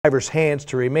driver's hands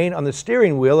to remain on the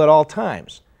steering wheel at all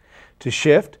times. To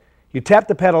shift, you tap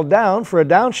the pedal down for a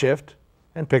downshift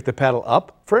and pick the pedal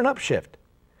up for an upshift.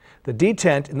 The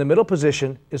detent in the middle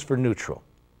position is for neutral.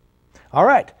 All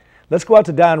right, let's go out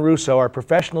to Don Russo, our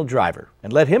professional driver,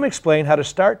 and let him explain how to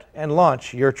start and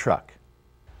launch your truck.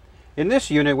 In this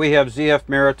unit we have ZF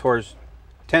Meritor's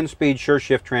 10-speed sure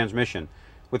shift transmission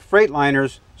with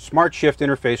Freightliner's smart shift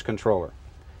interface controller.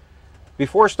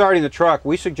 Before starting the truck,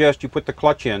 we suggest you put the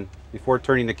clutch in before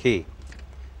turning the key.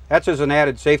 That's as an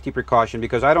added safety precaution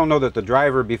because I don't know that the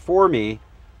driver before me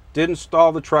did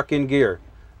install the truck in gear.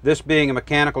 This being a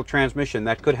mechanical transmission,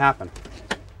 that could happen.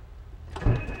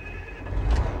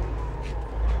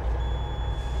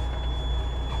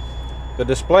 The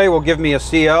display will give me a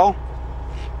CL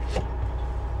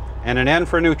and an N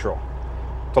for neutral.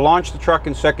 To launch the truck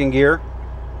in second gear,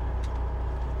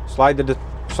 slide the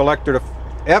selector to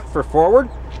F for forward,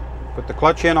 put the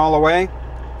clutch in all the way,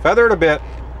 feather it a bit,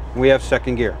 and we have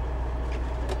second gear.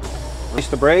 Release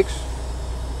the brakes,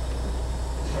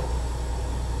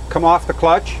 come off the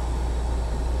clutch.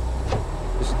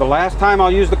 This is the last time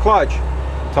I'll use the clutch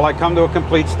until I come to a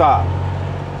complete stop.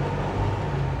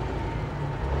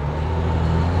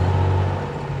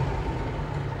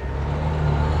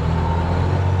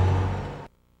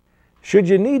 Should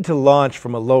you need to launch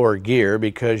from a lower gear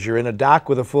because you're in a dock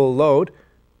with a full load,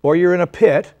 or you're in a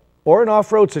pit, or an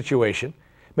off-road situation,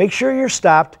 make sure you're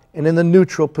stopped and in the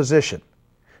neutral position.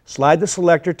 Slide the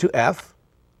selector to F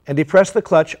and depress the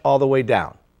clutch all the way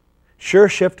down. Sure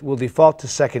shift will default to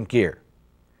second gear.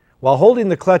 While holding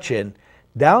the clutch in,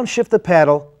 downshift the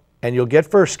paddle and you'll get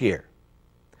first gear.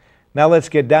 Now let's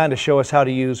get Don to show us how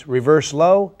to use reverse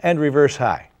low and reverse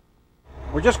high.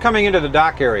 We're just coming into the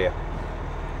dock area.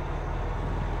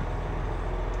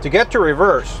 To get to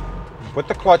reverse, put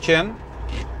the clutch in,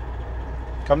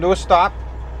 come to a stop,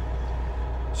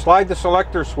 slide the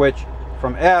selector switch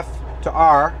from F to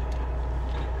R,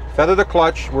 feather the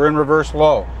clutch, we're in reverse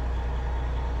low.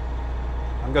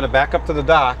 I'm going to back up to the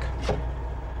dock.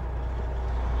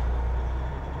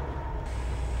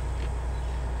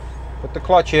 Put the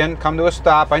clutch in, come to a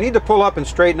stop. I need to pull up and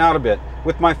straighten out a bit.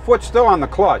 With my foot still on the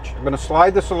clutch, I'm going to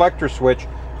slide the selector switch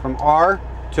from R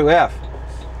to F.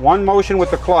 One motion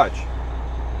with the clutch.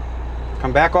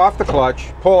 Come back off the clutch,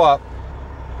 pull up.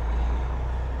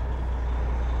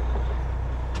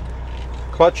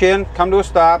 Clutch in, come to a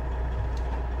stop.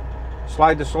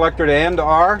 Slide the selector to N to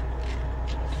R.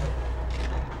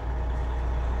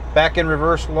 Back in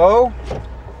reverse low.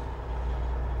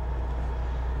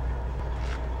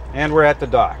 And we're at the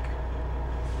dock.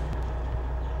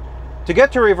 To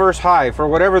get to reverse high, for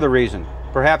whatever the reason,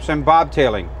 perhaps I'm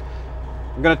bobtailing,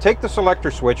 I'm going to take the selector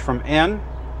switch from N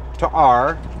to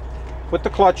R, put the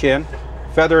clutch in,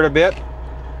 feather it a bit,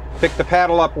 pick the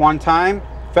paddle up one time,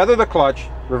 feather the clutch,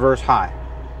 reverse high.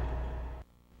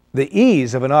 The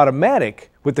ease of an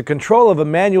automatic with the control of a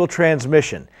manual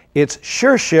transmission. It's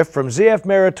sure shift from ZF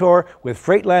Meritor with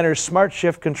Freightliner's smart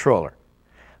shift controller.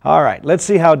 All right, let's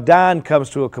see how Don comes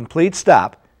to a complete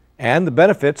stop and the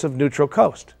benefits of neutral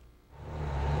coast.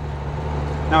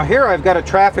 Now here I've got a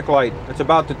traffic light that's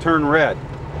about to turn red.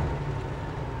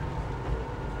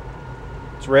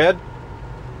 It's red.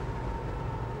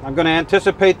 I'm going to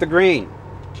anticipate the green.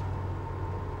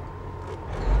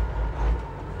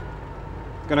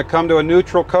 Going to come to a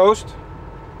neutral coast.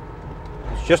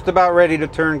 It's just about ready to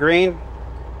turn green.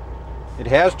 It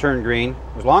has turned green.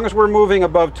 As long as we're moving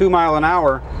above 2 miles an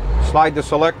hour, slide the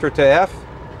selector to F.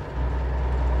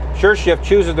 Sure shift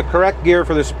chooses the correct gear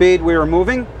for the speed we are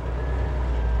moving.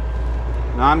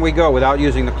 And on we go without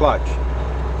using the clutch.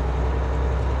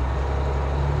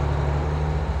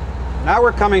 Now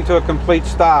we're coming to a complete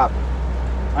stop.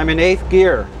 I'm in 8th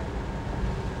gear.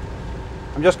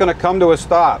 I'm just going to come to a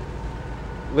stop,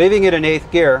 leaving it in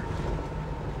 8th gear.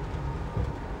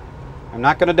 I'm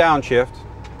not going to downshift.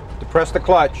 Depress the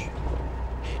clutch.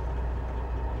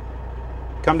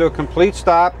 Come to a complete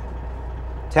stop.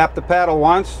 Tap the paddle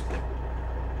once.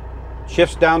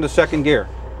 Shifts down to second gear.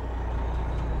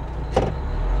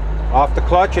 Off the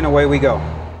clutch and away we go.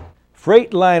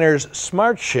 Freightliner's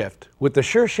smart shift with the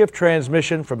sure shift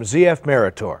transmission from ZF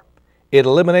Meritor. It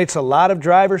eliminates a lot of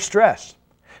driver stress.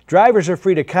 Drivers are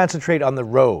free to concentrate on the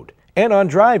road and on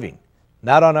driving,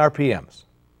 not on RPMs.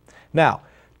 Now,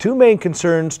 two main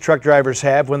concerns truck drivers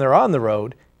have when they're on the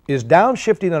road is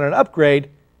downshifting on an upgrade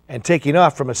and taking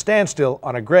off from a standstill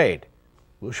on a grade.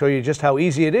 We'll show you just how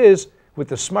easy it is with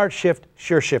the smart shift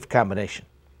sure shift combination.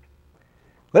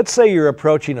 Let's say you're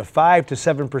approaching a 5 to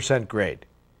 7% grade.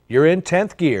 You're in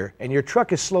 10th gear and your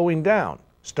truck is slowing down,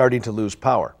 starting to lose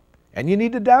power, and you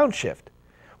need to downshift.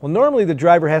 Well, normally the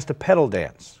driver has to pedal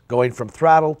dance, going from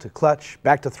throttle to clutch,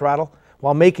 back to throttle,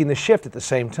 while making the shift at the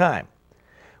same time.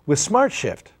 With Smart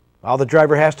Shift, all the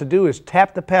driver has to do is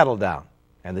tap the paddle down,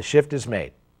 and the shift is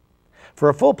made. For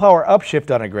a full power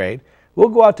upshift on a grade, we'll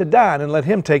go out to Don and let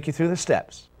him take you through the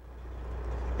steps.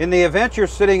 In the event you're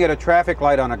sitting at a traffic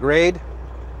light on a grade,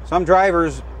 some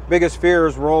drivers' biggest fear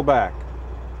is rollback.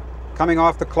 Coming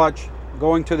off the clutch,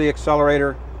 going to the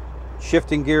accelerator,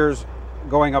 shifting gears,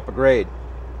 going up a grade.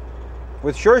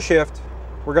 With Sure Shift,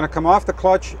 we're going to come off the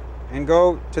clutch and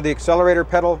go to the accelerator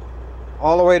pedal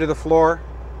all the way to the floor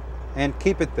and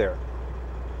keep it there.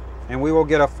 And we will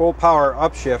get a full power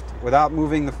upshift without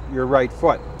moving your right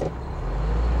foot.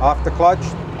 Off the clutch,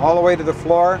 all the way to the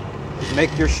floor,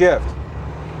 make your shift.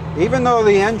 Even though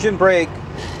the engine brake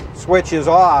switch is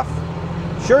off,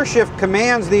 Sure Shift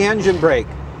commands the engine brake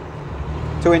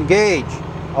to engage,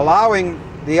 allowing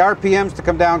the RPMs to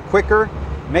come down quicker,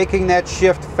 making that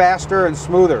shift faster and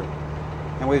smoother.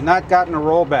 And we've not gotten a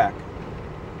rollback.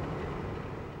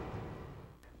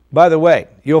 By the way,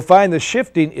 you'll find the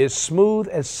shifting is smooth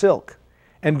as silk.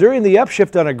 And during the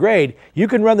upshift on a grade, you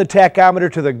can run the tachometer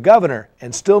to the governor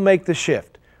and still make the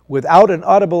shift without an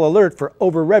audible alert for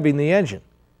over-revving the engine.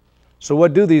 So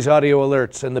what do these audio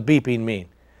alerts and the beeping mean?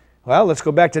 Well, let's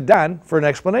go back to Don for an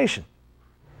explanation.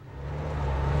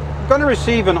 I'm going to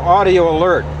receive an audio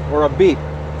alert or a beep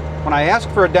when I ask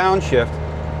for a downshift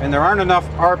and there aren't enough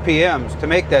RPMs to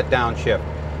make that downshift.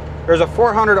 There's a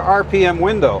 400 RPM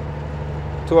window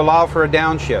to allow for a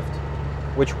downshift,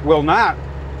 which will not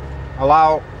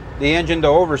allow the engine to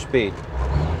overspeed.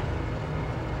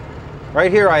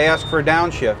 Right here I ask for a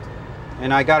downshift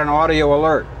and I got an audio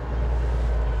alert.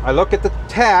 I look at the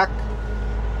tach,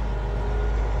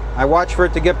 I watch for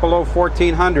it to get below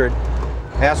 1400,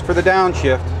 ask for the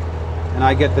downshift, and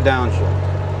I get the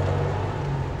downshift.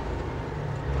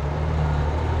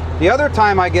 The other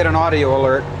time I get an audio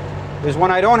alert is when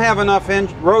I don't have enough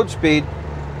road speed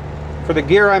for the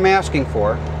gear I'm asking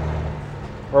for,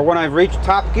 or when I've reached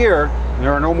top gear and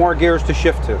there are no more gears to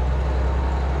shift to.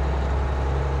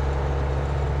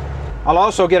 I'll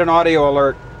also get an audio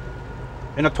alert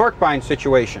in a torque bind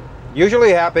situation, usually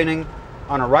happening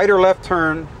on a right or left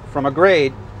turn from a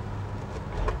grade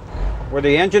where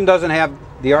the engine doesn't have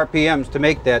the RPMs to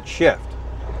make that shift.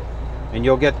 And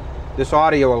you'll get this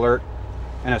audio alert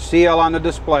and a CL on the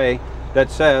display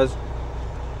that says,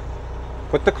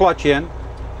 put the clutch in.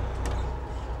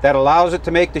 That allows it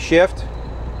to make the shift,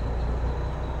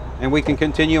 and we can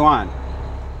continue on.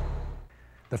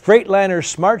 The Freightliner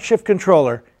Smart Shift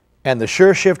Controller and the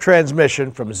Sure Shift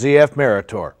transmission from ZF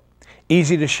Meritor.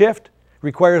 Easy to shift,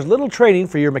 requires little training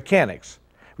for your mechanics,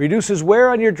 reduces wear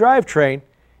on your drivetrain,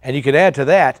 and you can add to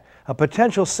that a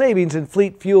potential savings in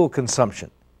fleet fuel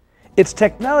consumption. It's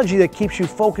technology that keeps you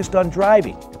focused on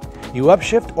driving. You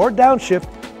upshift or downshift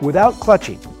without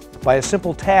clutching by a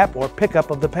simple tap or pickup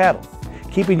of the paddle,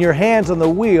 keeping your hands on the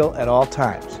wheel at all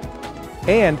times.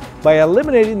 And by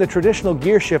eliminating the traditional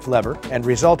gear shift lever and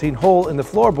resulting hole in the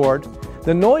floorboard,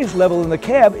 the noise level in the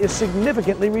cab is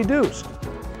significantly reduced.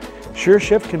 Sure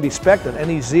Shift can be spec'd on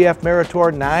any ZF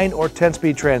Meritor 9 or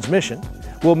 10-speed transmission,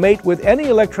 will mate with any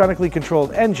electronically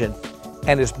controlled engine,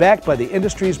 and is backed by the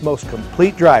industry's most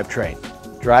complete drivetrain,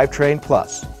 Drivetrain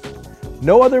Plus.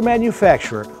 No other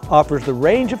manufacturer offers the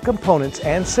range of components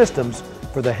and systems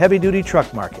for the heavy-duty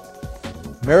truck market.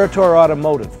 Meritor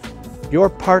Automotive, your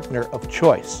partner of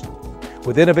choice,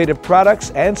 with innovative products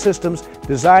and systems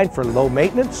designed for low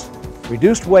maintenance,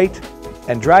 reduced weight,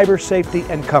 and driver safety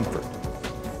and comfort.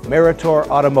 Meritor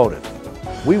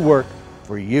Automotive. We work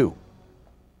for you.